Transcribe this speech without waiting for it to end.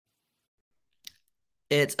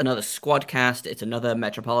It's another squad cast. It's another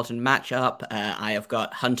Metropolitan matchup. I have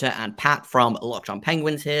got Hunter and Pat from Locked On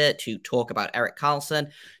Penguins here to talk about Erik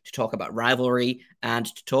Karlsson, to talk about rivalry, and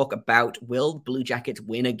to talk about will Blue Jackets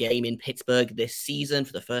win a game in Pittsburgh this season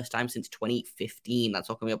for the first time since 2015. That's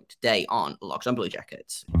all coming up today on Locked On Blue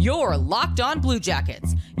Jackets. You're Locked On Blue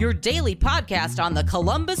Jackets, your daily podcast on the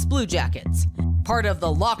Columbus Blue Jackets, part of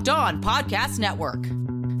the Locked On Podcast Network.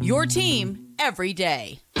 Your team every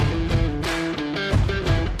day.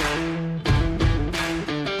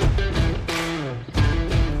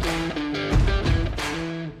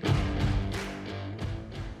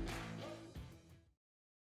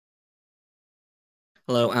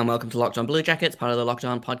 Hello and welcome to Locked On Blue Jackets, part of the Locked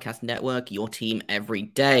On Podcast Network, your team every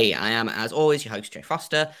day. I am, as always, your host, Jay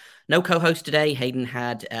Foster. No co-host today. Hayden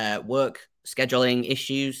had work scheduling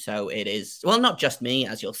issues, so it is, well, not just me,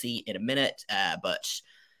 as you'll see in a minute, but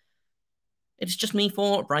it's just me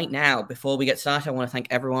for right now. Before we get started, I want to thank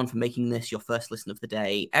everyone for making this your first listen of the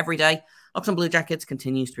day every day. Locked On Blue Jackets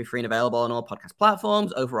continues to be free and available on all podcast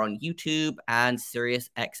platforms, over on YouTube and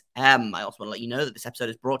SiriusXM. I also want to let you know that this episode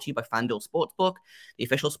is brought to you by FanDuel Sportsbook, the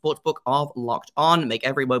official sportsbook of Locked On. Make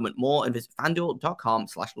every moment more and visit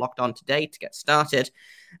FanDuel.com/LockedOn today to get started.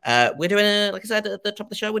 We're doing, like I said at the top of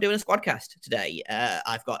the show, we're doing a squadcast today.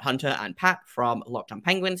 I've got Hunter and Pat from Locked On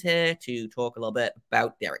Penguins here to talk a little bit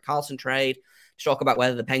about the Erik Karlsson trade, to talk about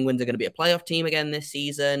whether the Penguins are going to be a playoff team again this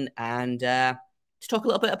season, and to talk a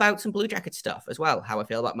little bit about some Blue Jacket stuff as well, how I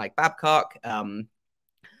feel about Mike Babcock,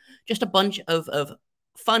 just a bunch of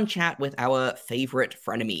fun chat with our favorite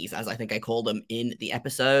frenemies, as I think I call them in the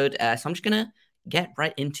episode. So I'm just going to get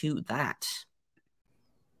right into that.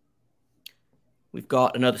 We've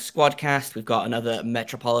got another squad cast. We've got another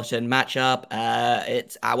Metropolitan matchup.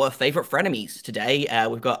 It's our favorite frenemies today.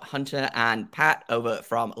 We've got Hunter and Pat over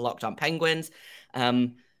from Locked On Penguins.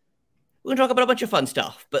 We're going to talk about a bunch of fun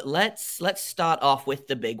stuff, but let's start off with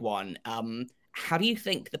the big one. How do you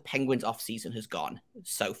think the Penguins offseason has gone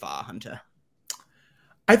so far, Hunter?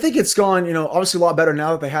 I think it's gone, obviously a lot better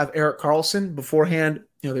now that they have Erik Karlsson. Beforehand,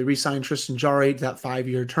 they re-signed Tristan Jarry to that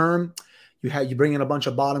 5-year term. You bring in a bunch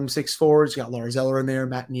of bottom six forwards. You got Lars Eller in there,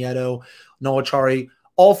 Matt Nieto, Noah Chari.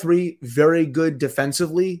 All three very good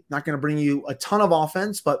defensively. Not going to bring you a ton of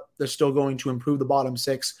offense, but they're still going to improve the bottom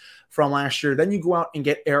six from last year. Then you go out and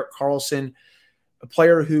get Erik Karlsson, a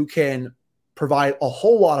player who can provide a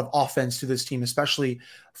whole lot of offense to this team, especially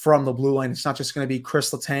from the blue line. It's not just going to be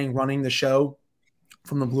Chris Letang running the show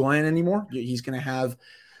from the blue line anymore. He's going to have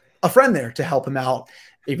a friend there to help him out,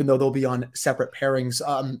 even though they'll be on separate pairings.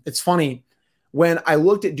 It's funny. When I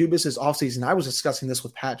looked at Dubas's offseason, I was discussing this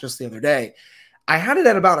with Pat just the other day. I had it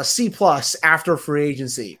at about a C+ after free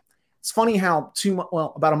agency. It's funny how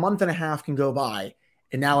about a month and a half can go by,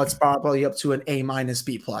 and now it's probably up to an A-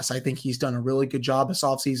 B+. I think he's done a really good job this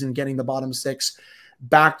offseason getting the bottom six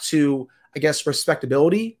back to, I guess,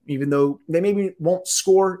 respectability. Even though they maybe won't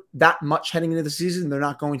score that much heading into the season, they're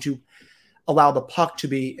not going to allow the puck to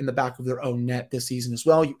be in the back of their own net this season as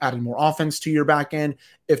well. You added more offense to your back end.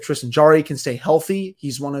 If Tristan Jarry can stay healthy,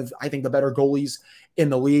 he's one of, I think, the better goalies in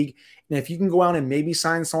the league. And if you can go out and maybe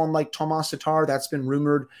sign someone like Tomas Tatar, that's been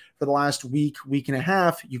rumored for the last week and a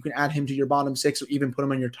half, you can add him to your bottom six or even put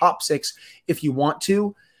him in your top six if you want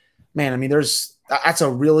to. Man, I mean, that's a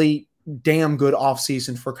really damn good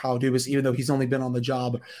offseason for Kyle Dubas, even though he's only been on the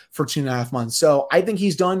job for 2.5 months. So I think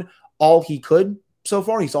he's done all he could so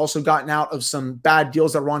far. He's also gotten out of some bad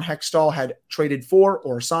deals that Ron Hextall had traded for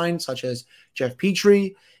or signed, such as Jeff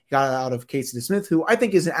Petrie. He got out of Casey DeSmith, who I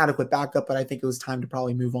think is an adequate backup, but I think it was time to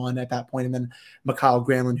probably move on at that point. And then Mikhail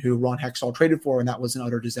Granlund, who Ron Hextall traded for, and that was an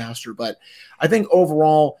utter disaster. But I think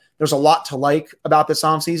overall, there's a lot to like about this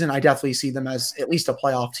offseason. I definitely see them as at least a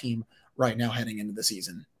playoff team right now heading into the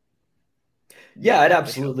season. Yeah, I'd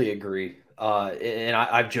absolutely agree. And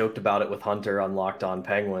I've joked about it with Hunter on Locked On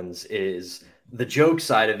Penguins is the joke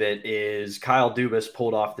side of it is Kyle Dubas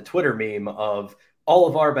pulled off the Twitter meme of all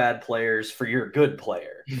of our bad players for your good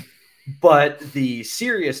player. But the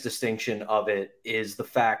serious distinction of it is the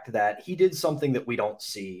fact that he did something that we don't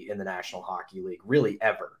see in the National Hockey League really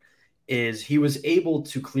ever, is he was able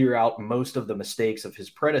to clear out most of the mistakes of his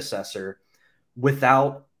predecessor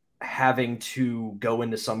without having to go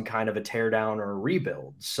into some kind of a teardown or a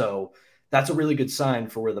rebuild. So that's a really good sign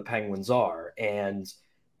for where the Penguins are. And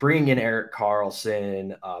bringing in Erik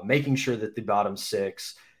Karlsson, making sure that the bottom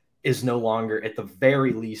six is no longer at the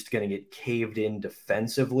very least going to get caved in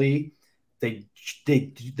defensively. They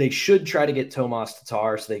should try to get Tomas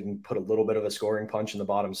Tatar so they can put a little bit of a scoring punch in the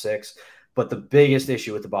bottom six. But the biggest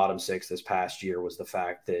issue with the bottom six this past year was the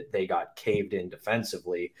fact that they got caved in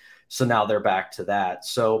defensively. So now they're back to that.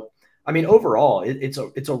 So I mean, overall, it's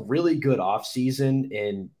a really good offseason,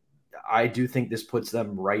 and I do think this puts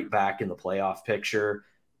them right back in the playoff picture,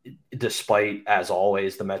 despite, as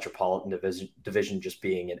always, the Metropolitan division just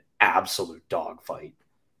being an absolute dogfight.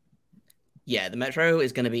 Yeah, the Metro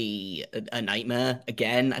is going to be a nightmare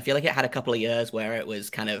again. I feel like it had a couple of years where it was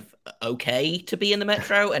kind of okay to be in the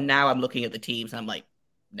Metro, and now I'm looking at the teams and I'm like,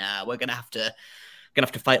 nah, we're gonna have to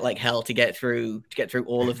fight like hell to get through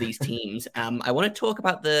all of these teams. I want to talk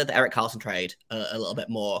about the Erik Karlsson trade a little bit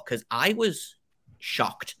more because I was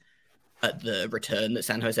shocked at the return that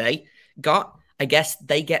San Jose got. I guess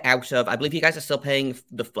they get out of. I believe you guys are still paying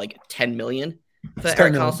the like 10 million for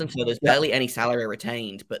Erik Karlsson, so there's barely any salary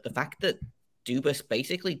retained. But the fact that Dubas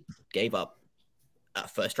basically gave up a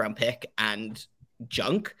first round pick and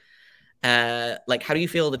junk, like how do you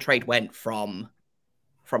feel the trade went from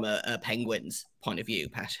a Penguins point of view,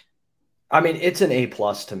 Pat? I mean, it's an A+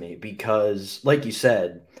 to me because, like you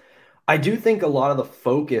said, I do think a lot of the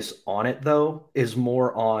focus on it, though, is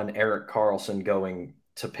more on Erik Karlsson going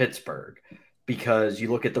to Pittsburgh because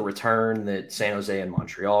you look at the return that San Jose and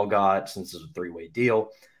Montreal got since it's a three-way deal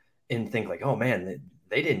and think like, oh man,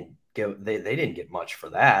 they didn't get much for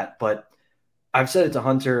that. But I've said it to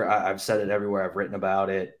Hunter. I've said it everywhere. I've written about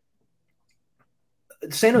it.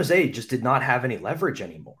 San Jose just did not have any leverage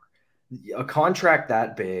anymore. A contract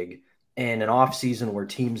that big and an offseason where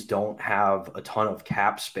teams don't have a ton of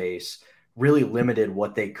cap space really limited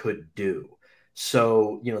what they could do.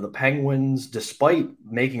 So, the Penguins, despite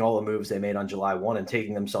making all the moves they made on July 1 and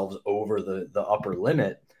taking themselves over the upper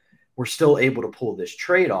limit, were still able to pull this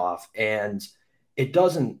trade off. And it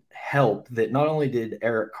doesn't help that not only does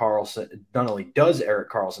Erik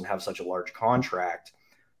Karlsson have such a large contract,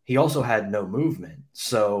 he also had no movement.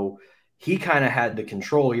 So he kind of had the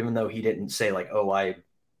control, even though he didn't say like, oh, I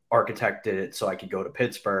architected it so I could go to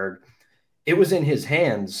Pittsburgh. It was in his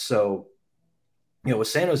hands. So, with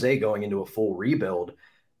San Jose going into a full rebuild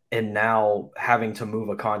and now having to move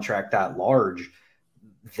a contract that large,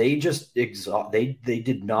 they just they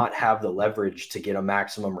did not have the leverage to get a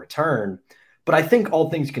maximum return. But I think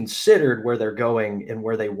all things considered, where they're going and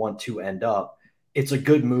where they want to end up, it's a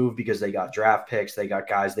good move because they got draft picks. They got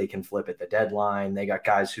guys they can flip at the deadline. They got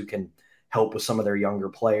guys who can help with some of their younger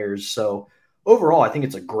players. So overall, I think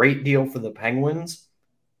it's a great deal for the Penguins,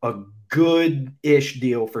 a good-ish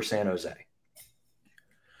deal for San Jose.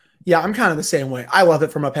 Yeah, I'm kind of the same way. I love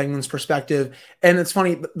it from a Penguins perspective. And it's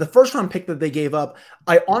funny, the first round pick that they gave up,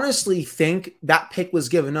 I honestly think that pick was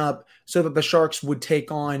given up so that the Sharks would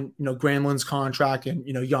take on, Granlund's contract and,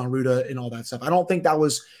 Jan Ruda and all that stuff. I don't think that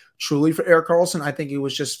was truly for Erik Karlsson. I think it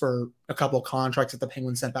was just for a couple of contracts that the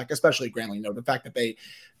Penguins sent back, especially Granlund. The fact that they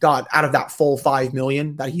got out of that full $5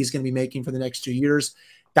 million that he's going to be making for the next 2 years,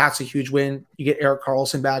 that's a huge win. You get Erik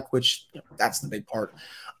Karlsson back, which that's the big part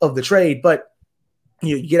of the trade. But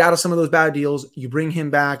you get out of some of those bad deals, you bring him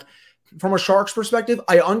back. From a Sharks perspective,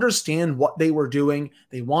 I understand what they were doing.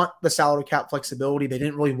 They want the salary cap flexibility. They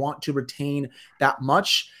didn't really want to retain that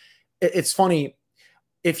much. It's funny.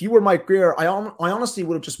 If you were Mike Grier, I honestly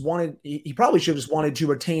would have just wanted, he probably should have just wanted to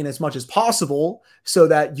retain as much as possible so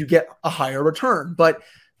that you get a higher return. But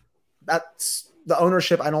that's the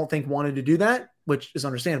ownership, I don't think, wanted to do that, which is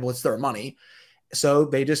understandable. It's their money. So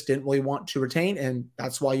they just didn't really want to retain, and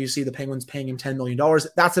that's why you see the Penguins paying him $10 million.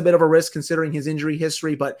 That's a bit of a risk considering his injury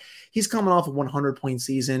history, but he's coming off a 100-point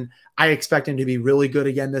season. I expect him to be really good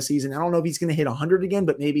again this season. I don't know if he's going to hit 100 again,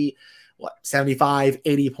 but maybe 75,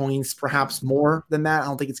 80 points, perhaps more than that. I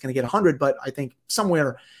don't think it's going to get 100, but I think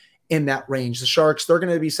somewhere in that range. The Sharks, they're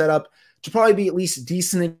going to be set up to probably be at least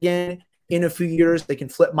decent again in a few years. They can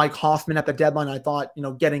flip Mike Hoffman at the deadline. I thought,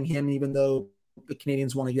 getting him, even though the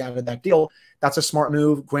Canadians want to get out of that deal, that's a smart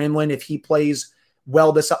move. Granlund, if he plays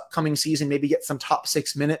well this upcoming season, maybe get some top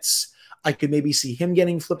 6 minutes, I could maybe see him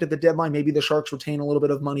getting flipped at the deadline. Maybe the Sharks retain a little bit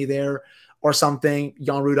of money there or something.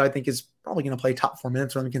 Jan Ruda, I think, is probably going to play top 4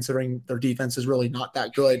 minutes for them, considering their defense is really not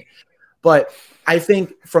that good. But I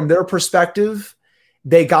think from their perspective,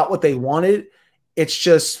 they got what they wanted. It's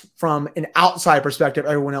just from an outside perspective,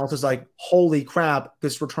 everyone else is like, holy crap,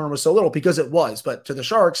 this return was so little, because it was. But to the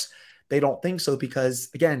Sharks, they don't think so because,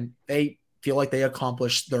 again, they feel like they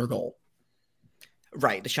accomplished their goal.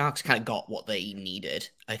 Right. The Sharks kind of got what they needed,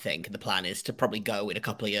 I think. The plan is to probably go in a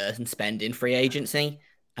couple of years and spend in free agency,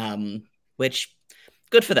 which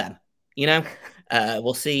good for them.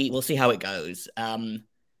 We'll see how it goes. In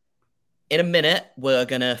a minute, we're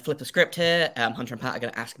going to flip the script here. Hunter and Pat are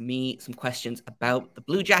going to ask me some questions about the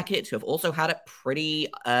Blue Jackets, who have also had a pretty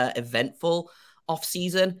eventful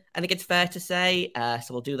off-season, I think it's fair to say. So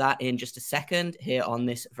we'll do that in just a second here on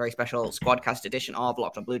this very special Squadcast edition of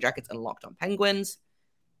Locked on Blue Jackets and Locked on Penguins.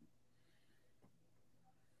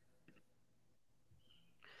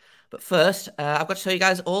 But first, I've got to tell you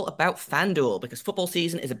guys all about FanDuel because football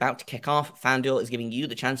season is about to kick off. FanDuel is giving you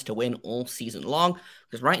the chance to win all season long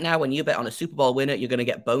because right now, when you bet on a Super Bowl winner, you're going to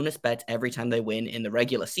get bonus bets every time they win in the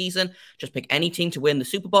regular season. Just pick any team to win the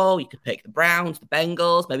Super Bowl. You could pick the Browns, the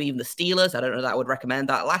Bengals, maybe even the Steelers. I don't know that I would recommend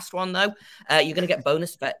that last one, though. You're going to get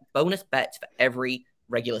bonus bets for every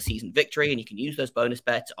regular season victory, and you can use those bonus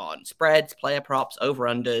bets on spreads, player props,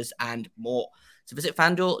 over-unders, and more. So visit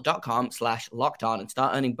fanduel.com/lockedon and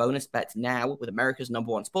start earning bonus bets now with America's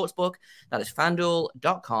 #1 sportsbook. That is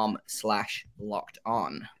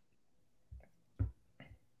fanduel.com/lockedon.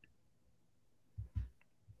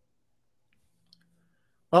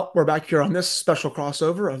 Well, we're back here on this special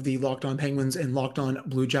crossover of the Locked On Penguins and Locked On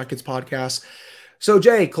Blue Jackets podcast. So,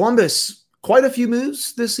 Jay, Columbus, quite a few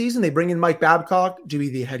moves this season. They bring in Mike Babcock to be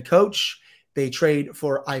the head coach. They trade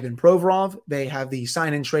for Ivan Provorov. They have the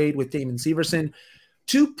sign-and trade with Damon Severson.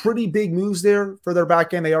 Two pretty big moves there for their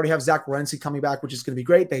back end. They already have Zach Werenski coming back, which is going to be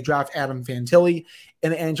great. They draft Adam Fantilli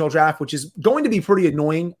in the NHL draft, which is going to be pretty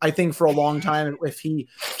annoying, I think, for a long time if he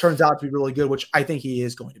turns out to be really good, which I think he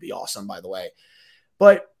is going to be awesome, by the way.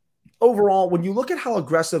 But overall, when you look at how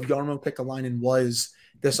aggressive Jarmo Kekalainen was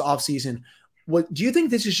this offseason, do you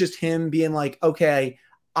think this is just him being like, okay,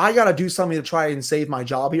 I got to do something to try and save my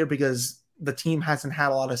job here because the team hasn't had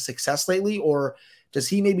a lot of success lately? Or does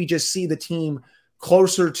he maybe just see the team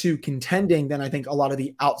closer to contending than I think a lot of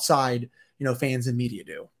the outside, fans and media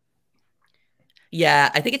do? Yeah,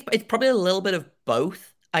 I think it's probably a little bit of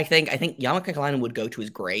both. I think Jarmo Kekalainen would go to his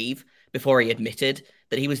grave before he admitted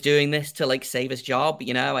that he was doing this to save his job.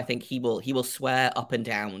 I think he will swear up and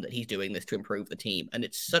down that he's doing this to improve the team. And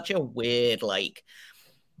it's such a weird, the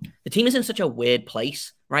team is in such a weird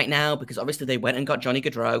place right now because obviously they went and got Johnny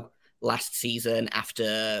Gaudreau last season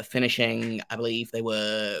after finishing, I believe they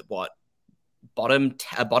were bottom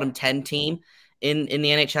 10 team in the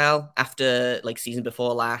NHL after season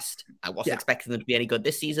before last. I wasn't expecting them to be any good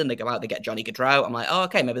this season. They go out, they get Johnny Gaudreau. I'm like, oh,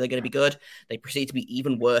 okay, maybe they're going to be good. They proceed to be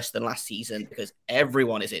even worse than last season because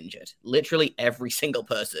everyone is injured. Literally every single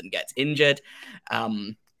person gets injured.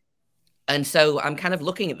 And so I'm kind of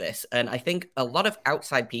looking at this, and I think a lot of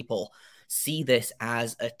outside people see this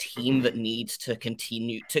as a team that needs to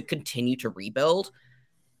continue to rebuild.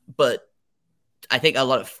 But I think a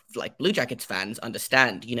lot of Blue Jackets fans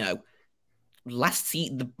understand, last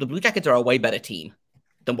season, the Blue Jackets are a way better team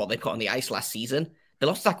than what they put on the ice last season. They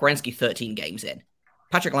lost Zach Werenski 13 games in.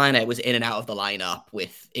 Patrick Laine was in and out of the lineup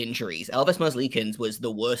with injuries. Elvis Merzlikins was the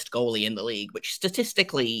worst goalie in the league, which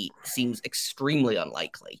statistically seems extremely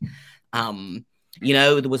unlikely.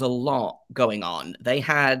 There was a lot going on. They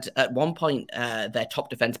had, at one point, their top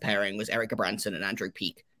defense pairing was Eric Branson and Andrew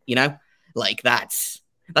Peak. That's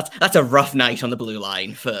a rough night on the blue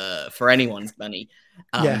line for anyone's money.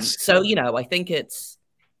 Yes. So, I think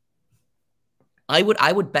I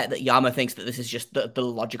would bet that Jarmo thinks that this is just the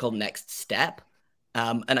logical next step.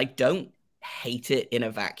 And I don't hate it in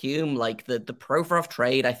a vacuum. The Provorov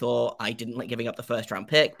trade, I thought I didn't like giving up the first round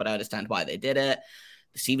pick, but I understand why they did it.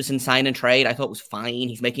 The Severson sign and trade, I thought was fine.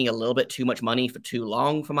 He's making a little bit too much money for too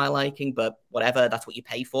long for my liking, but whatever. That's what you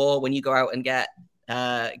pay for when you go out and get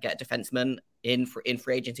defensemen in free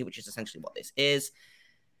agency, which is essentially what this is.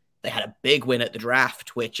 They had a big win at the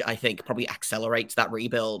draft, which I think probably accelerates that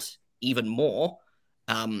rebuild even more.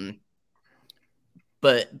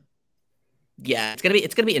 But yeah, it's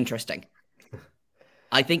gonna be interesting.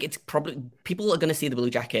 I think it's probably people are going to see the Blue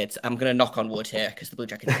Jackets. I'm going to knock on wood here because the Blue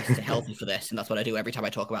Jackets need to stay healthy for this, and that's what I do every time I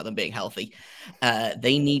talk about them being healthy.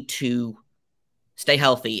 They need to stay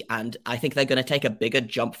healthy, and I think they're going to take a bigger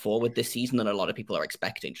jump forward this season than a lot of people are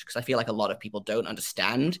expecting, just because I feel like a lot of people don't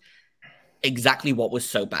understand exactly what was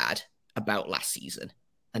so bad about last season,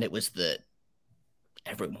 and it was that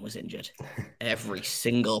everyone was injured. Every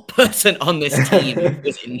single person on this team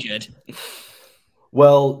was injured.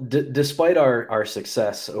 Well, despite our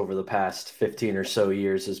success over the past 15 or so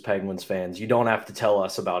years as Penguins fans, you don't have to tell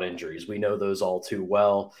us about injuries. We know those all too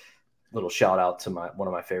well. Little shout out to one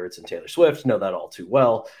of my favorites in Taylor Swift. Know that all too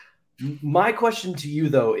well. My question to you,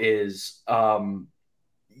 though, is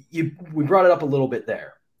we brought it up a little bit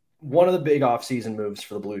there. One of the big offseason moves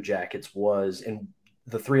for the Blue Jackets was, and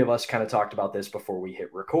the three of us kind of talked about this before we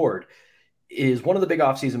hit record, is one of the big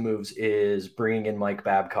offseason moves is bringing in Mike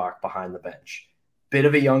Babcock behind the bench. Bit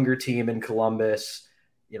of a younger team in Columbus.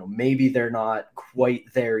 Maybe they're not quite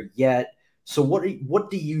there yet. So what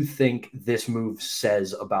do you think this move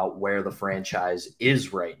says about where the franchise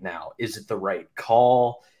is right now? Is it the right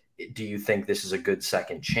call? Do you think this is a good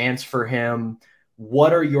second chance for him?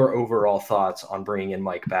 What are your overall thoughts on bringing in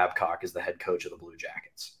Mike Babcock as the head coach of the Blue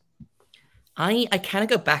Jackets? I kind of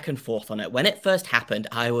go back and forth on it. When it first happened,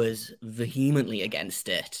 I was vehemently against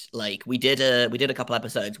it. Like we did a couple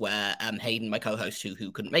episodes where Hayden, my co-host,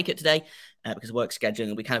 who couldn't make it today because of work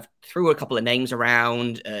scheduling, we kind of threw a couple of names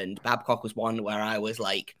around, and Babcock was one where I was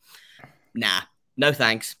like, nah, no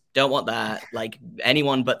thanks, don't want that. Like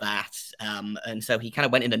anyone but that. And so he kind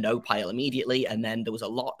of went in the no pile immediately, and then there was a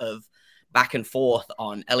lot of back and forth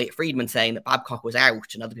on Elliot Friedman saying that Babcock was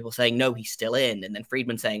out and other people saying, no, he's still in. And then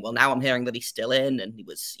Friedman saying, well, now I'm hearing that he's still in. And he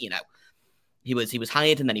was, he was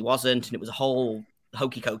hired and then he wasn't. And it was a whole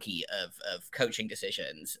hokey cokey of coaching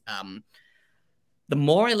decisions. The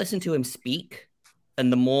more I listen to him speak and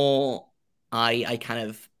the more I kind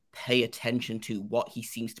of pay attention to what he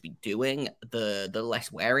seems to be doing, the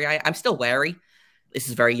less wary I'm still wary. This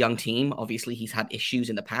is a very young team. Obviously, he's had issues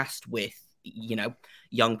in the past with,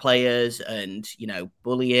 young players and,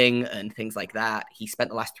 bullying and things like that. He spent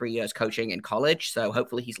the last 3 years coaching in college. So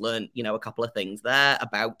hopefully he's learned, a couple of things there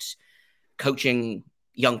about coaching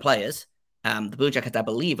young players. The Blue Jackets, I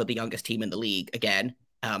believe, are the youngest team in the league again,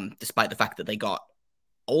 despite the fact that they got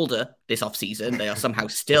older this offseason. They are somehow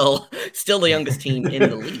still the youngest team in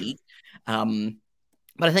the league.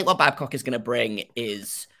 But I think what Babcock is going to bring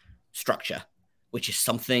is structure, which is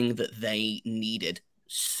something that they needed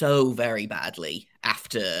so very badly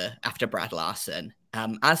after Brad Larson.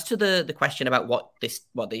 As to the question about what this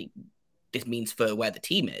means for where the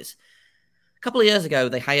team is, a couple of years ago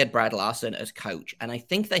they hired Brad Larson as coach, and I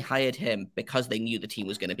think they hired him because they knew the team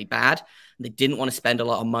was going to be bad. They didn't want to spend a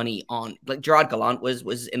lot of money on, like, Gerard Gallant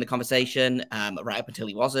was in the conversation right up until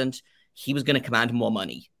he wasn't. He was going to command more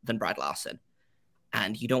money than Brad Larson,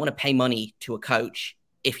 and you don't want to pay money to a coach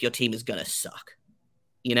if your team is going to suck.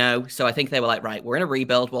 So I think they were like, right, we're in a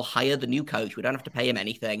rebuild. We'll hire the new coach. We don't have to pay him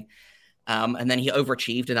anything. And then he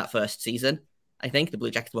overachieved in that first season. I think the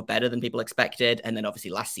Blue Jackets were better than people expected. And then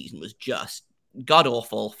obviously last season was just god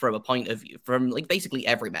awful from a point of view, from like basically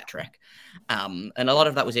every metric. And a lot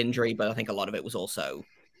of that was injury, but I think a lot of it was also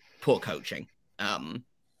poor coaching. Hiring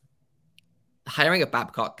a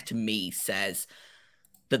Babcock to me says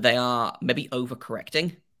that they are maybe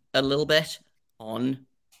overcorrecting a little bit on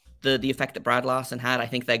the effect that Brad Larson had. I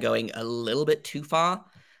think they're going a little bit too far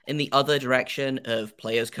in the other direction of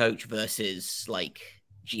players coach versus like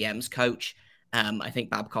GM's coach. I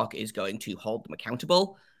think Babcock is going to hold them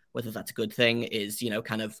accountable. Whether that's a good thing is,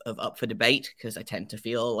 kind of up for debate, because I tend to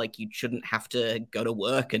feel like you shouldn't have to go to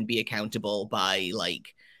work and be accountable by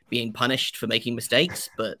like being punished for making mistakes.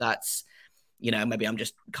 But that's, maybe I'm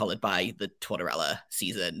just colored by the Tortorella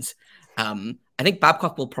seasons. I think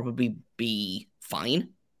Babcock will probably be fine.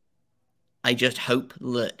 I just hope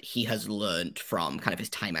that he has learned from kind of his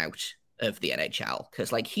time out of the NHL,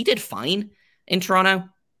 because like he did fine in Toronto.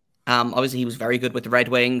 Obviously he was very good with the Red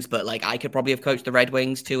Wings, but like I could probably have coached the Red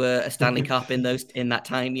Wings to a Stanley Cup in that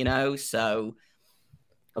time, so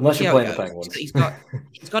unless you're playing the Penguins. He's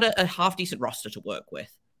got a half decent roster to work with.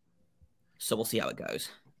 So we'll see how it goes.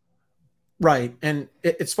 Right. And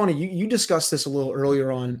it's funny, you discussed this a little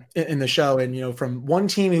earlier on in the show, and from one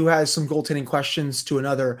team who has some goaltending questions to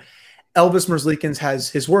another. Elvis Merzlikins has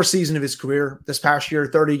his worst season of his career this past year,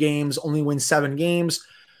 30 games, only wins 7 games,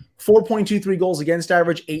 4.23 goals against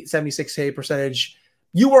average, .876 save percentage.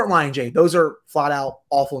 You weren't lying, Jay. Those are flat out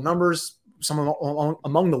awful numbers, some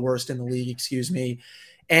among the worst in the league, excuse me.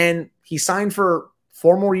 And he signed for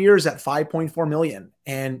 4 more years at $5.4 million.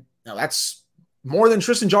 And that's more than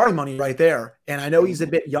Tristan Jarry money right there. And I know he's a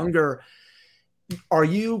bit younger. Are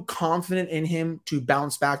you confident in him to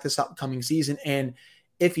bounce back this upcoming season? And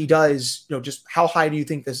if he does, just how high do you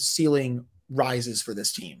think the ceiling rises for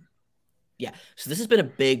this team? Yeah, so this has been a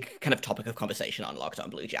big kind of topic of conversation on Locked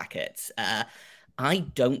On Blue Jackets. I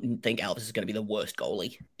don't think Elvis is going to be the worst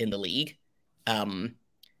goalie in the league.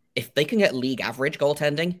 If they can get league average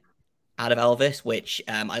goaltending out of Elvis, which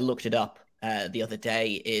I looked it up the other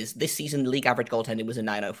day, is this season the league average goaltending was a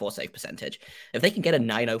 .904 save percentage. If they can get a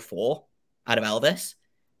 .904 out of Elvis,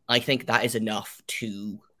 I think that is enough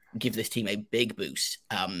to give this team a big boost.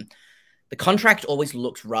 The contract always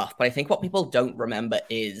looks rough, but I think what people don't remember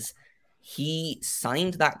is he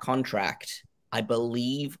signed that contract, I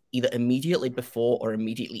believe, either immediately before or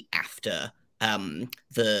immediately after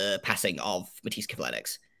the passing of Matisse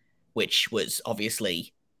Kivlenieks, which was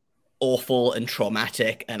obviously awful and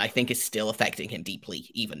traumatic, and I think is still affecting him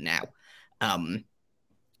deeply even now.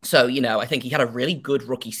 So, I think he had a really good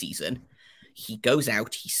rookie season. He goes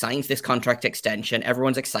out, he signs this contract extension.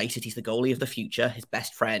 Everyone's excited. He's the goalie of the future. His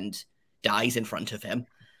best friend dies in front of him.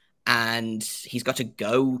 And he's got to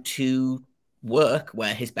go to work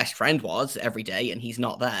where his best friend was every day, and he's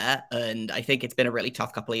not there. And I think it's been a really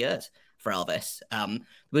tough couple of years for Elvis. The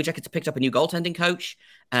Blue Jackets picked up a new goaltending coach,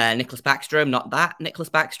 Nicholas Backstrom, not that Nicholas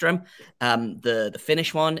Backstrom. The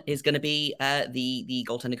Finnish one is going to be the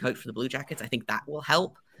goaltending coach for the Blue Jackets. I think that will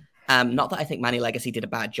help. Not that I think Manny Legacy did a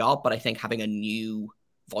bad job, but I think having a new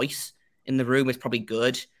voice in the room is probably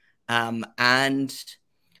good. And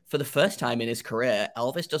for the first time in his career,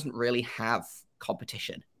 Elvis doesn't really have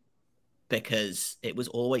competition because it was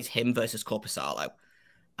always him versus Korpisalo.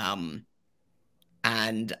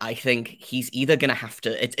 And I think he's either going to have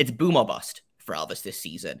to, it's boom or bust for Elvis this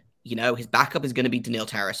season. You know, his backup is going to be Daniil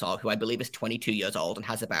Tarasov, who I believe is 22 years old and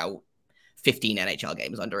has about 15 NHL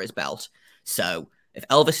games under his belt. So if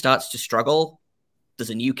Elvis starts to struggle,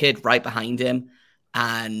 there's a new kid right behind him.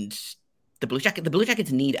 And the Blue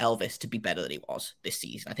Jackets need Elvis to be better than he was this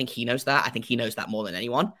season. I think he knows that. I think he knows that more than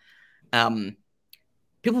anyone.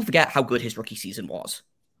 People forget how good his rookie season was.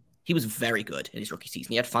 He was very good in his rookie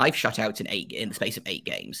season. He had 5 shutouts in the space of 8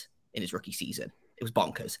 games in his rookie season. It was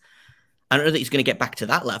bonkers. I don't know that he's going to get back to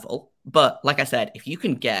that level, but like I said, if you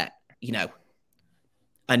can get, you know,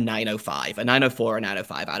 a 905, a 904, a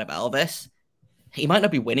 905 out of Elvis, he might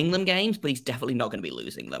not be winning them games, but he's definitely not going to be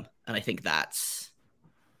losing them. And I think that's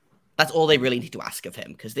all they really need to ask of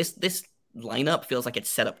him, because this lineup feels like it's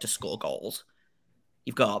set up to score goals.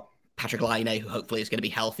 You've got Patrick Laine, who hopefully is going to be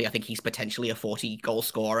healthy. I think he's potentially a 40-goal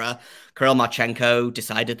scorer. Kirill Marchenko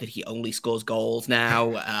decided that he only scores goals now.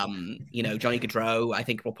 You know, Johnny Gaudreau, I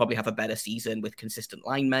think, will probably have a better season with consistent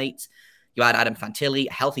line mates. You add Adam Fantilli.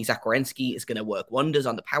 A healthy Zach Werenski is going to work wonders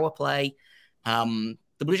on the power play.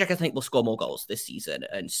 The Blue Jackets, I think, will score more goals this season.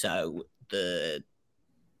 And so the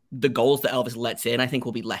goals that Elvis lets in, I think,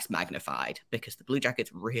 will be less magnified, because the Blue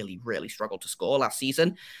Jackets really, really struggled to score last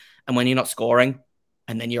season. And when you're not scoring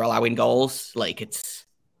and then you're allowing goals, like, it's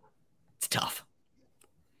tough.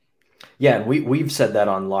 Yeah, and we've said that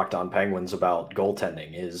on Locked On Penguins about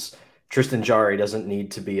goaltending is Tristan Jarry doesn't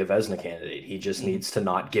need to be a Vezina candidate. He just needs to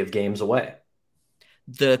not give games away.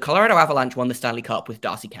 The Colorado Avalanche won the Stanley Cup with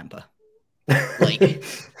Darcy Kemper. Like,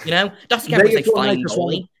 you know, Darcy Kemper is a fine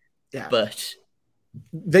goalie, but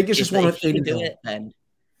Vegas just won with Aiden Hill. Then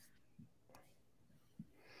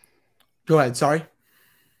go ahead. Sorry.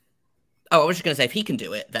 Oh, I was just going to say, if he can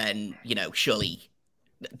do it, then, you know, surely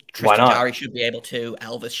Tristan Jarry should be able to.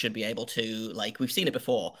 Elvis should be able to. Like, we've seen it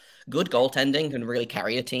before. Good goaltending can really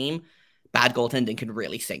carry a team. Bad goaltending can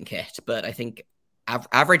really sink it. But I think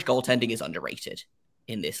average goaltending is underrated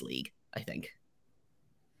in this league, I think.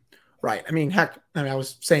 Right. I mean, heck, I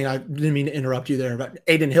was saying, I didn't mean to interrupt you there, but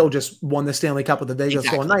Aiden Hill just won the Stanley Cup with the Vegas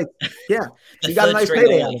Golden Knights. Yeah. He got a nice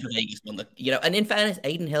payday out of it. Vegas won you know, and in fairness,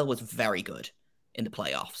 Aiden Hill was very good in the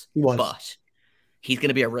playoffs. He was. But he's going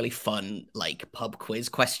to be a really fun, like, pub quiz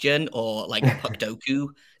question or, like, Puckdoku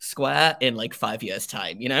square in, like, 5 years'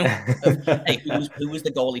 time, you know? Hey, who was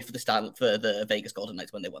the goalie for the Vegas Golden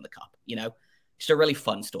Knights when they won the Cup, you know? Just a really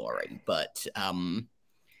fun story. But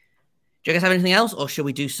do you guys have anything else, or should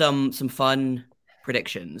we do some fun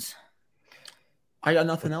predictions? I got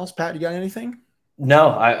nothing else. Pat, you got anything? No,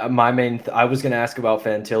 I was going to ask about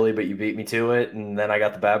Fantilli, but you beat me to it, and then I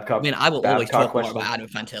got the Babcock. I mean, I will always talk more about Adam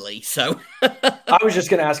Fantilli, so. I was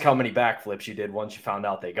just going to ask how many backflips you did once you found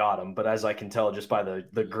out they got him, but as I can tell just by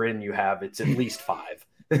the grin you have, it's at least 5.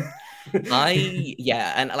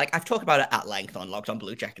 And like, I've talked about it at length on Locked On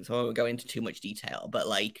Blue Jackets, so I won't go into too much detail, but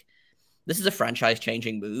like, this is a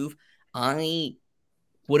franchise-changing move. I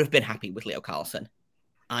would have been happy with Leo Carlsson.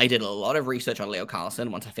 I did a lot of research on Leo Carlsson.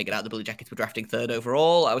 Once I figured out the Blue Jackets were drafting 3rd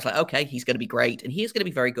overall, I was like, okay, he's going to be great. And he is going to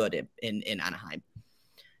be very good in Anaheim.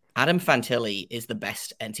 Adam Fantilli is the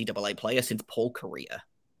best NCAA player since Paul Kariya.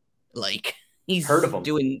 Like, he's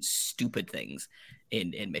doing stupid things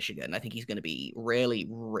in Michigan. I think he's going to be really,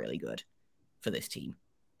 really good for this team.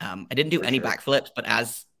 I didn't do any backflips, but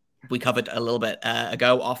as we covered a little bit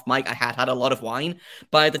ago off mic, I had a lot of wine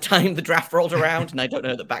by the time the draft rolled around, and I don't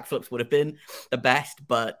know that backflips would have been the best,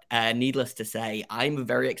 but needless to say, I'm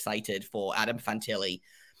very excited for Adam Fantilli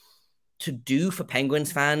to do for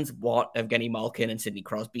Penguins fans what Evgeny Malkin and Sidney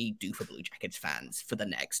Crosby do for Blue Jackets fans for the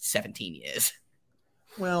next 17 years.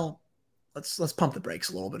 Well, let's pump the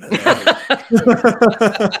brakes a little bit.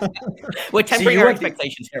 We're tempering our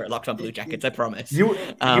expectations here at Locked On Blue Jackets, I promise. You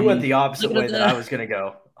went the opposite way that I was going to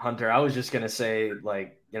go, Hunter. I was just going to say,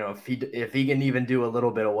 like, you know, if he can even do a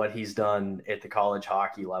little bit of what he's done at the college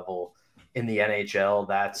hockey level in the NHL,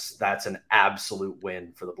 that's an absolute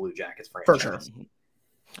win for the Blue Jackets franchise. For sure.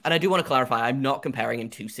 And I do want to clarify, I'm not comparing him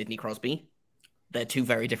to Sidney Crosby. They're two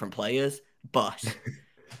very different players, but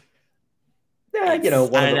Yeah,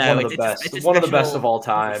 one of the best, it's one of the best of all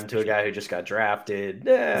time special. to a guy who just got drafted.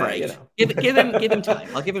 Right. Give him time.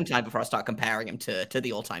 I'll give him time before I start comparing him to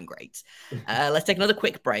the all-time greats. Let's take another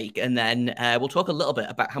quick break, and then we'll talk a little bit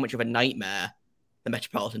about how much of a nightmare the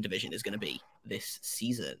Metropolitan Division is going to be this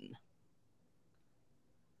season.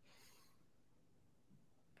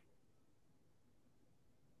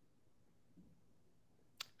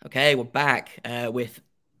 Okay, we're back with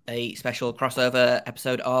a special crossover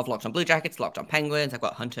episode of Locked on Blue Jackets, Locked on Penguins. I've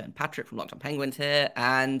got Hunter and Patrick from Locked on Penguins here,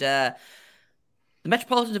 and the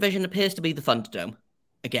Metropolitan Division appears to be the Thunderdome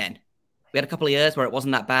again. We had a couple of years where it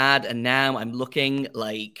wasn't that bad, and now I'm looking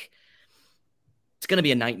like it's going to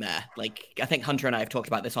be a nightmare. Like, I think Hunter and I have talked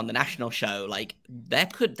about this on the national show. Like, there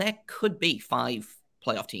could be 5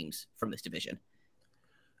 playoff teams from this division.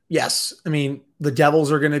 Yes. I mean, the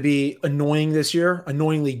Devils are going to be annoying this year.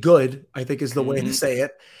 Annoyingly good, I think is the way to say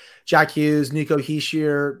it. Jack Hughes, Nico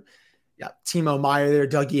Hischier, Timo Meier there,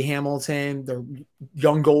 Dougie Hamilton, their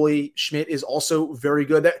young goalie Schmidt is also very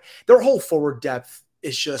good. Their whole forward depth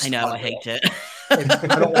is just... I know, I hate it. I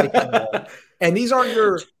don't like that at all. And these aren't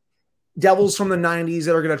your Devils from the 90s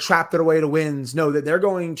that are going to trap their way to wins. No, that they're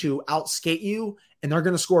going to outskate you, and they're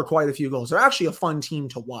going to score quite a few goals. They're actually a fun team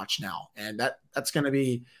to watch now, and that's going to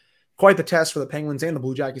be quite the test for the Penguins and the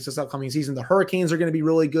Blue Jackets this upcoming season. The Hurricanes are going to be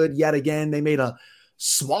really good yet again. They made a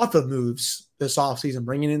swath of moves this offseason,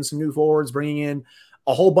 bringing in some new forwards, bringing in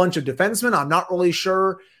a whole bunch of defensemen. I'm not really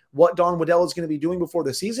sure what Don Waddell is going to be doing before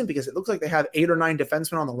the season because it looks like they have 8 or 9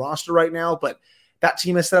 defensemen on the roster right now, but that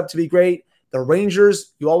team is set up to be great. The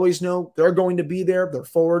Rangers, you always know they're going to be there. Their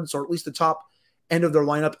forwards, or at least the top end of their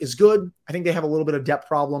lineup, is good. I think they have a little bit of depth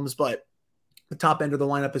problems, but the top end of the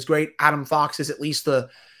lineup is great. Adam Fox is at least the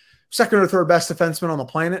second or third best defenseman on the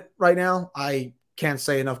planet right now. I can't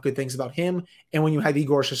say enough good things about him. And when you have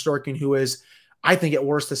Igor Shesterkin, who is, I think at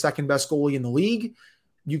worst, the second best goalie in the league,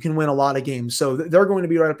 you can win a lot of games. So they're going to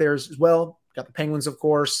be right up there as well. Got the Penguins, of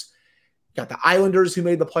course. Got the Islanders, who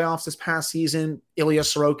made the playoffs this past season. Ilya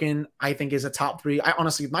Sorokin, I think, is a top 3.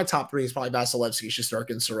 Honestly, my top 3 is probably Vasilevsky,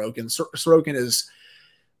 Shesterkin, Sorokin. Sorokin is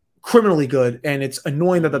criminally good, and it's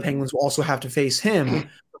annoying that the Penguins will also have to face him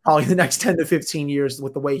for probably the next 10 to 15 years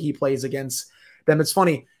with the way he plays against them. It's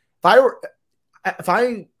funny. If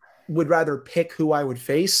I would rather pick who I would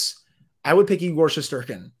face, I would pick Igor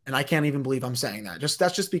Shesterkin, and I can't even believe I'm saying that.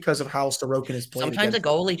 That's just because of how Sorokin is playing. Sometimes a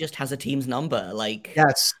goalie just has a team's number,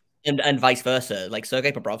 yes, and vice versa. Like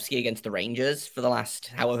Sergei Bobrovsky against the Rangers for the last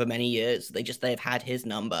however many years, they've had his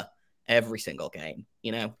number every single game.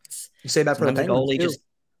 You say that for the Penguins, goalie too. just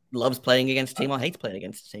loves playing against a team or hates playing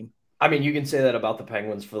against a team. I mean, you can say that about the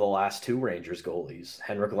Penguins for the last 2 Rangers goalies,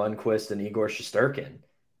 Henrik Lundqvist and Igor Shesterkin.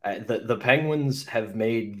 The Penguins have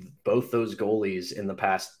made both those goalies in the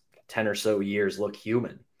past 10 or so years look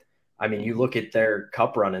human. I mean, you look at their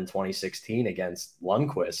cup run in 2016 against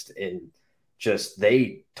Lundqvist, and just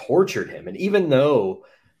they tortured him. And even though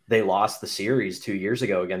they lost the series 2 years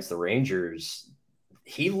ago against the Rangers,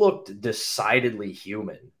 he looked decidedly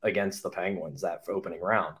human against the Penguins that opening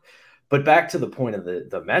round. But back to the point of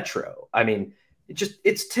the Metro, I mean,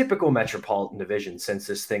 it's typical Metropolitan Division since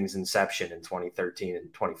this thing's inception in 2013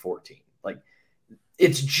 and 2014. Like,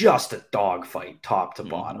 it's just a dogfight top to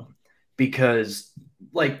bottom because,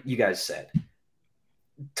 like you guys said,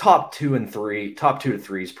 top 2 to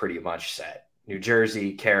 3 is pretty much set. New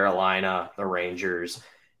Jersey, Carolina, the Rangers,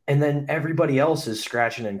 and then everybody else is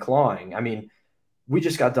scratching and clawing. I mean, we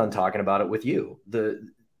just got done talking about it with you.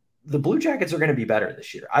 The Blue Jackets are going to be better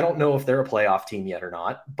this year. I don't know if they're a playoff team yet or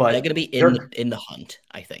not, but they're going to be in the hunt,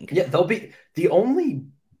 I think. Yeah, they'll be. The only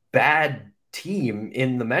bad team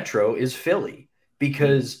in the Metro is Philly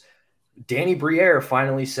because Danny Briere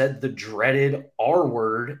finally said the dreaded R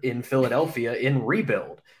word in Philadelphia in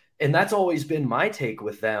rebuild. And that's always been my take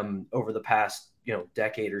with them over the past,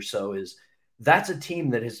 decade or so is that's a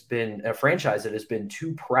team that has been a franchise that has been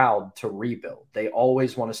too proud to rebuild. They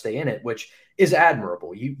always want to stay in it, which is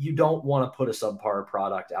admirable. You don't want to put a subpar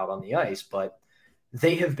product out on the ice, but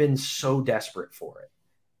they have been so desperate for it.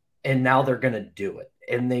 And now they're going to do it,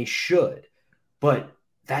 and they should. But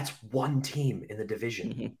that's one team in the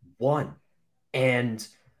division, one. And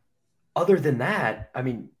other than that, I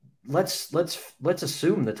mean, let's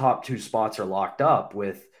assume the top 2 spots are locked up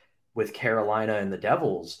with Carolina and the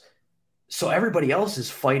Devils. So everybody else is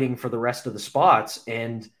fighting for the rest of the spots.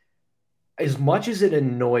 And as much as it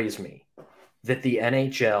annoys me that the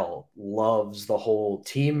NHL loves the whole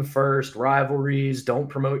team first rivalries, don't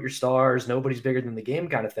promote your stars, nobody's bigger than the game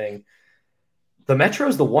kind of thing, the Metro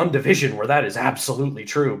is the one division where that is absolutely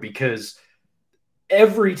true because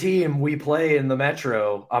every team we play in the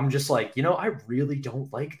Metro, I'm just like, I really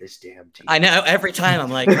don't like this damn team. I know. Every time I'm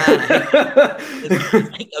like, man, I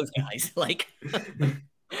hate those guys. Like,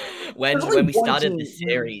 when we started this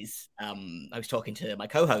series, I was talking to my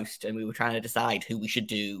co-host and we were trying to decide who we should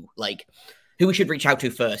do, like, who we should reach out to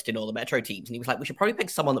first in all the Metro teams. And he was like, we should probably pick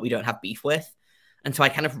someone that we don't have beef with. And so I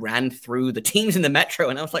kind of ran through the teams in the Metro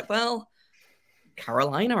and I was like, well,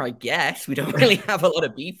 Carolina, I guess. We don't really have a lot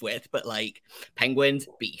of beef with, but like Penguins,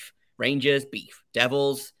 beef. Rangers, beef.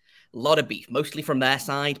 Devils, a lot of beef, mostly from their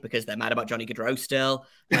side because they're mad about Johnny Gaudreau still.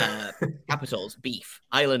 Capitals, beef.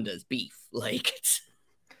 Islanders, beef. Like,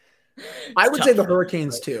 I would say the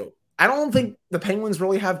Hurricanes too. I don't think the Penguins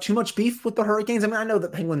really have too much beef with the Hurricanes. I mean, I know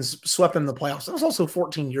that Penguins swept them in the playoffs. That was also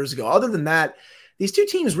 14 years ago. Other than that, these two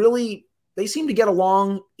teams really, they seem to get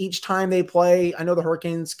along each time they play. I know the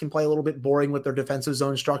Hurricanes can play a little bit boring with their defensive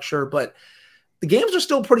zone structure, but the games are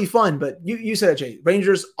still pretty fun. But you said it, Jay.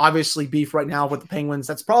 Rangers, obviously beef right now with the Penguins.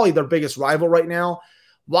 That's probably their biggest rival right now.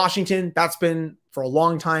 Washington, that's been for a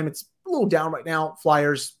long time. It's a little down right now.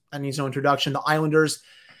 Flyers, that needs no introduction. The Islanders,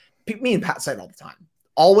 me and Pat say it all the time.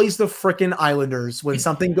 Always the freaking Islanders when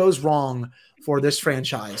something goes wrong for this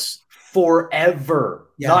franchise. Forever.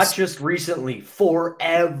 Yes. Not just recently.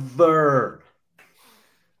 Forever.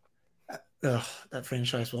 That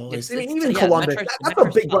franchise will always. Even Columbus. That's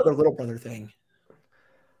a big brother, little brother thing.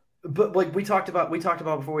 But like we talked about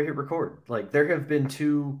before we hit record, like there have been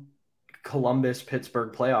 2 Columbus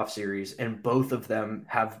Pittsburgh playoff series, and both of them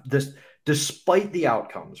have this, despite the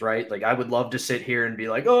outcomes, right? Like I would love to sit here and be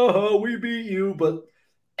like, oh, we beat you, but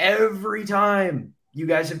every time you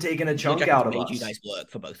guys have taken a chunk out of us. You guys work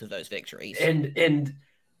for both of those victories. And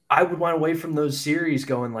I would want away from those series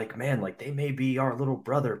going like, man, like they may be our little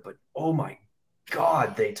brother, but oh my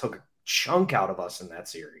God, they took a chunk out of us in that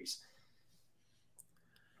series.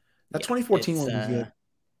 That 2014 one was good.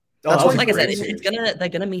 Like I said, they're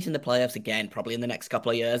gonna meet in the playoffs again, probably in the next couple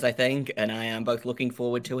of years, I think. And I am both looking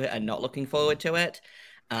forward to it and not looking forward to it.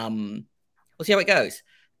 We'll see how it goes.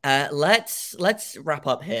 Let's wrap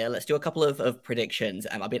up here. Let's do a couple of predictions.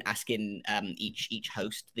 I've been asking each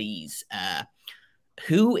host these.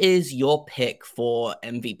 Who is your pick for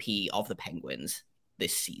MVP of the Penguins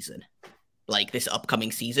this season? Like this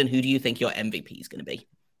upcoming season, who do you think your MVP is going to be?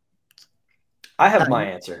 I have my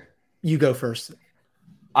answer. You go first.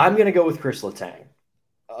 I'm going to go with Chris Letang.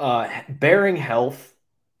 Bearing health,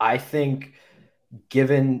 I think,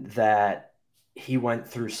 given that he went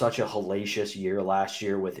through such a hellacious year last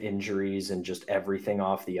year with injuries and just everything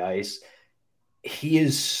off the ice, he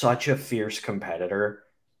is such a fierce competitor.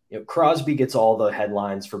 Crosby gets all the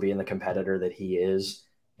headlines for being the competitor that he is,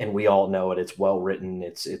 and we all know it. It's well written.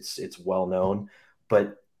 It's well known.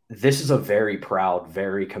 But this is a very proud,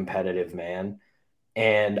 very competitive man.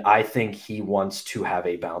 And I think he wants to have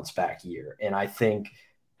a bounce back year. And I think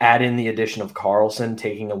add in the addition of Karlsson,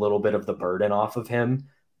 taking a little bit of the burden off of him,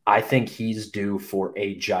 I think he's due for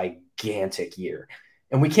a gigantic year.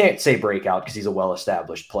 And we can't say breakout because he's a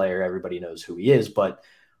well-established player. Everybody knows who he is. But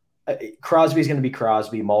Crosby's going to be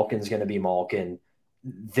Crosby. Malkin's going to be Malkin.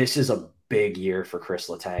 This is a big year for Chris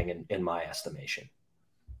Letang in my estimation.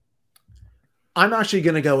 I'm actually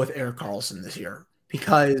going to go with Erik Karlsson this year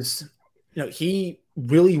because he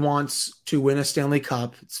really wants to win a Stanley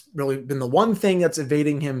Cup. It's really been the one thing that's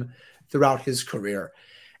evading him throughout his career.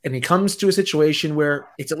 And he comes to a situation where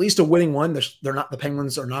it's at least a winning one. The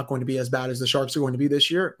Penguins are not going to be as bad as the Sharks are going to be this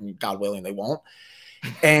year. God willing, they won't.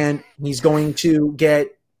 And he's going to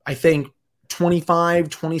get, I think, 25,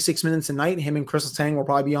 26 minutes a night. Him and Chris Letang will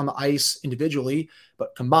probably be on the ice individually,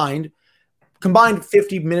 but combined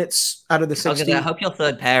 50 minutes out of the 60. I hope your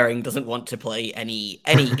third pairing doesn't want to play any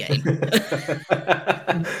game.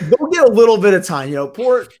 They'll get a little bit of time.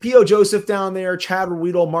 Poor P.O. Joseph down there, Chad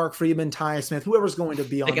Weedle, Mark Friedman, Ty Smith, whoever's going to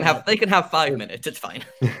be on. They can have 5 minutes. It's fine.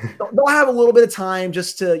 They'll have a little bit of time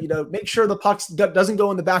just to make sure the puck doesn't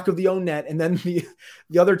go in the back of the own net, and then the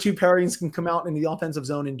other 2 pairings can come out in the offensive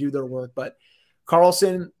zone and do their work. But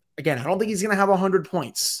Karlsson, again, I don't think he's going to have 100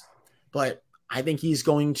 points, but I think he's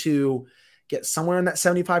going to get somewhere in that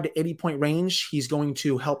 75 to 80 point range. He's going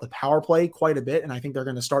to help the power play quite a bit. And I think they're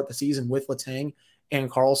going to start the season with Letang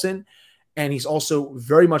and Karlsson. And he's also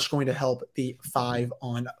very much going to help the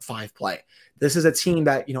 5-on-5 play. This is a team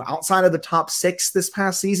that, outside of the top 6 this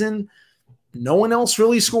past season, no one else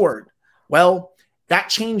really scored. Well, that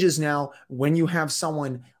changes now when you have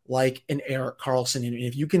someone like an Erik Karlsson. And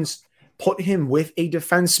if you can put him with a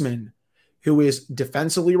defenseman who is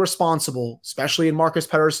defensively responsible, especially in Marcus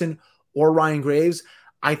Pettersson or Ryan Graves,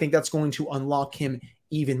 I think that's going to unlock him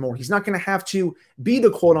even more. He's not going to have to be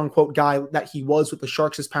the quote unquote guy that he was with the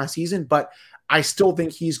Sharks this past season, but I still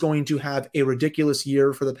think he's going to have a ridiculous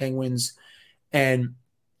year for the Penguins and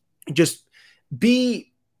just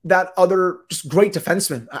be that other just great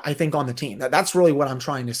defenseman, I think, on the team. That's really what I'm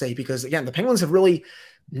trying to say, because again, the Penguins have really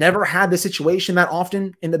never had this situation that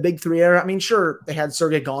often in the Big Three era. I mean, sure, they had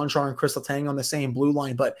Sergei Gonchar and Chris Letang on the same blue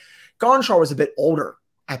line, but Gonchar was a bit older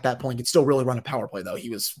at that point. He'd still really run a power play, though. He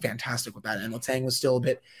was fantastic with that. And Letang was still a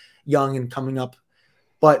bit young and coming up.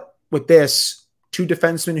 But with this, two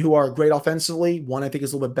defensemen who are great offensively, one I think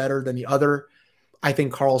is a little bit better than the other. I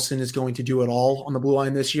think Karlsson is going to do it all on the blue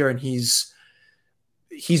line this year, and he's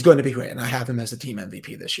going to be great. And I have him as the team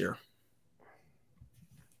MVP this year.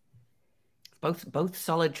 Both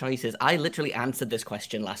solid choices. I literally answered this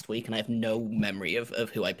question last week, and I have no memory of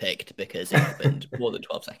who I picked because it happened more than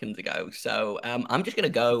 12 seconds ago. So I'm just gonna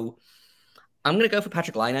go. I'm gonna go for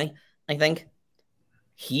Patrick Laine. I think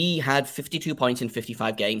he had 52 points in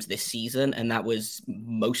 55 games this season, and that was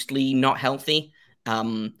mostly not healthy.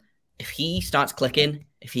 If he starts clicking,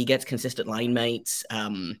 if he gets consistent line mates,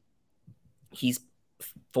 he's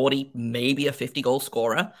 40, maybe a 50 goal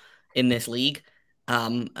scorer in this league.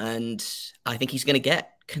 And I think he's going to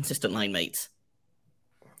get consistent line mates.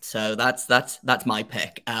 So that's my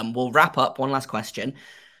pick. We'll wrap up. One last question.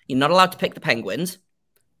 You're not allowed to pick the Penguins.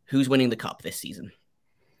 Who's winning the cup this season?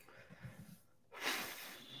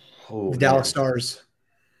 The Dallas Stars.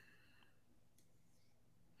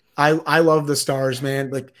 I love the Stars, man.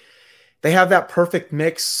 Like, they have that perfect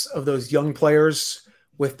mix of those young players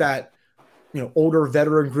with that, older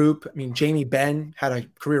veteran group. I mean, Jamie Benn had a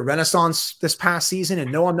career renaissance this past season,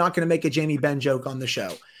 and no, I'm not going to make a Jamie Benn joke on the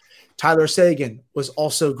show. Tyler Seguin was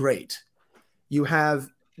also great. You have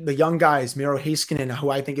the young guys, Miro Heiskanen, who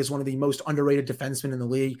I think is one of the most underrated defensemen in the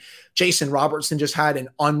league. Jason Robertson just had an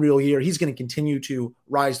unreal year. He's going to continue to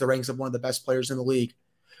rise the ranks of one of the best players in the league.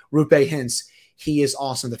 Roope Hintz, he is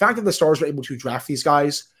awesome. The fact that the Stars were able to draft these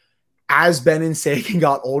guys as Benn and Seguin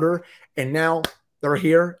got older, and now they're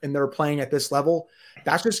here and they're playing at this level,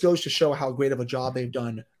 that just goes to show how great of a job they've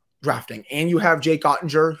done drafting. And you have Jake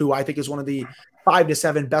Ottinger, who I think is one of the 5 to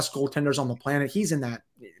 7 best goaltenders on the planet. He's in that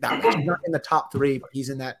range. He's not in the top 3, but he's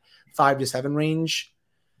in that 5 to 7 range.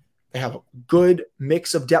 They have a good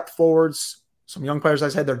mix of depth forwards. Some young players,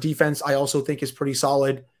 as I said, their defense I also think is pretty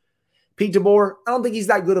solid. Pete DeBoer, I don't think he's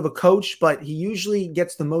that good of a coach, but he usually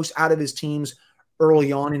gets the most out of his teams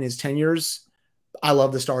early on in his tenures. I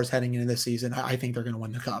love the Stars heading into this season. I think they're going to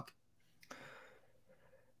win the cup.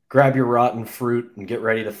 Grab your rotten fruit and get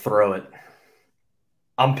ready to throw it.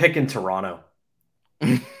 I'm picking Toronto.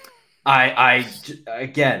 I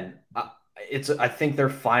think they're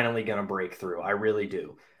finally going to break through. I really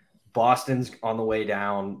do. Boston's on the way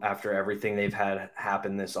down after everything they've had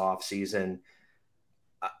happen this offseason.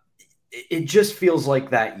 It just feels like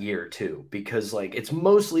that year too, because it's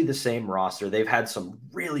mostly the same roster. They've had some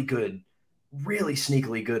really good, really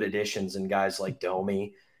sneakily good additions and guys like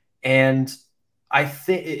Domi. And I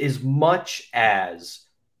think as much as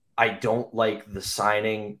I don't like the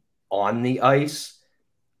signing on the ice,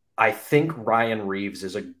 I think Ryan Reeves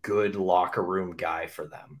is a good locker room guy for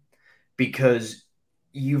them, because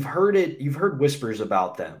you've heard whispers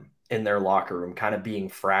about them in their locker room kind of being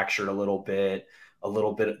fractured a little bit.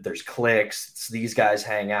 There's cliques. These guys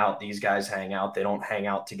hang out. These guys hang out. They don't hang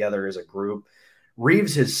out together as a group.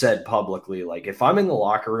 Reeves has said publicly, if I'm in the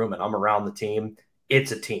locker room and I'm around the team,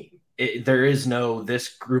 it's a team. There is no this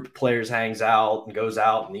group of players hangs out and goes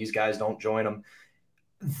out and these guys don't join them.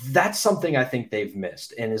 That's something I think they've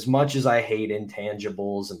missed. And as much as I hate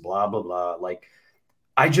intangibles and blah, blah, blah,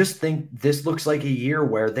 I just think this looks like a year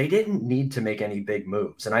where they didn't need to make any big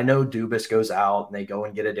moves. And I know Dubas goes out and they go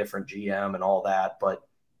and get a different GM and all that, but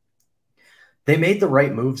they made the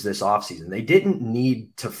right moves this offseason. They didn't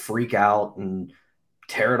need to freak out and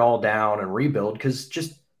tear it all down and rebuild, because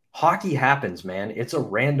just hockey happens, man. It's a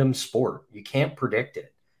random sport. You can't predict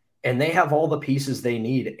it. And they have all the pieces they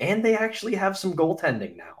need, and they actually have some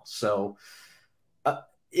goaltending now. So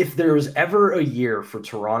if there was ever a year for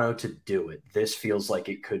Toronto to do it, this feels like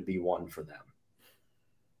it could be one for them.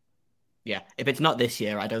 Yeah, if it's not this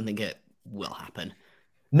year, I don't think it will happen.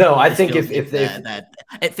 No, I think if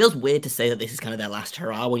it feels weird to say that this is kind of their last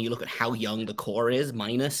hurrah when you look at how young the core is,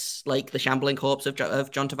 minus the shambling corpse of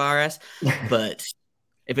John Tavares. But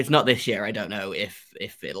if it's not this year, I don't know if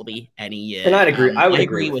it'll be any year. And I'd agree. I would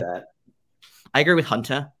agree with that. I agree with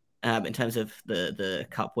Hunter in terms of the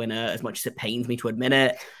cup winner. As much as it pains me to admit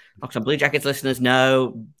it, Locked On Blue Jackets listeners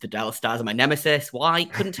know the Dallas Stars are my nemesis. Why?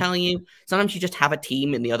 Couldn't tell you. Sometimes you just have a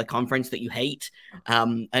team in the other conference that you hate,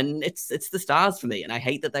 and it's the Stars for me. And I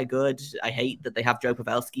hate that they're good. I hate that they have Joe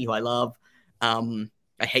Pavelski, who I love. I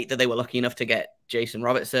hate that they were lucky enough to get Jason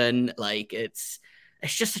Robertson. Like it's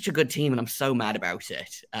just such a good team, and I'm so mad about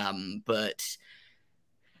it. But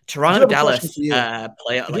Toronto Dallas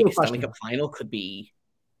play like a Stanley Cup final could be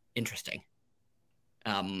interesting.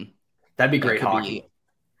 That'd be great hockey.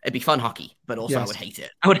 It'd be fun hockey, but also I would hate it.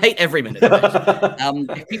 I would hate every minute of it.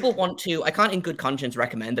 If people want to, I can't in good conscience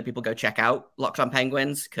recommend that people go check out Locked On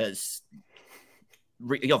Penguins because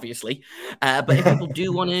obviously. But if people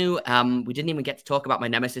do want to, we didn't even get to talk about my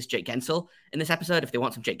nemesis, Jake Gensel, in this episode. If they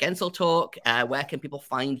want some Jake Gensel talk, where can people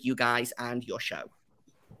find you guys and your show?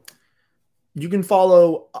 You can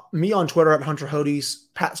follow me on Twitter at Hunter Hodes.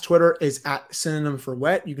 Pat's Twitter is at Synonym for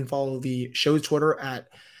Wet. You can follow the show's Twitter at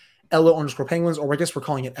LO_Penguins, or I guess we're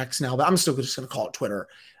calling it X now, but I'm still just going to call it Twitter.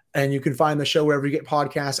 And you can find the show wherever you get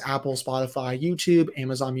podcasts, Apple, Spotify, YouTube,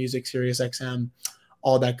 Amazon Music, SiriusXM,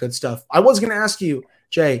 all that good stuff. I was going to ask you,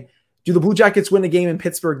 Jay, do the Blue Jackets win a game in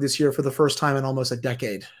Pittsburgh this year for the first time in almost a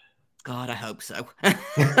decade? God, I hope so.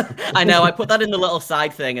 I know I put that in the little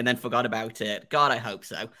side thing and then forgot about it. God, I hope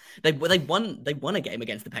so. They won a game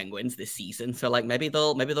against the Penguins this season, so like maybe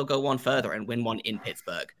they'll go one further and win one in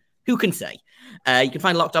Pittsburgh. Who can say? You can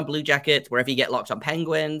find Locked On Blue Jackets wherever you get Locked On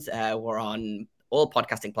Penguins. We're on all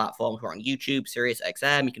podcasting platforms. We're on YouTube,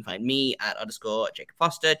 SiriusXM. You can find me at _Jacob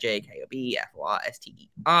Foster,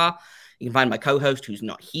 JAKOBFORSTER. You can find my co-host who's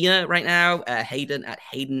not here right now, Hayden at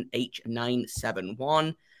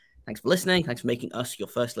HaydenH971. Thanks for listening. Thanks for making us your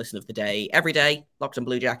first listen of the day every day. Locked On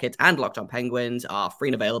Blue Jackets and Locked On Penguins are free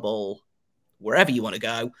and available wherever you want to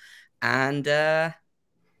go. And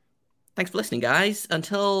thanks for listening, guys.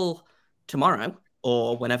 Until tomorrow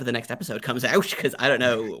or whenever the next episode comes out, because I don't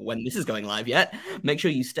know when this is going live yet, make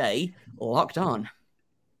sure you stay locked on.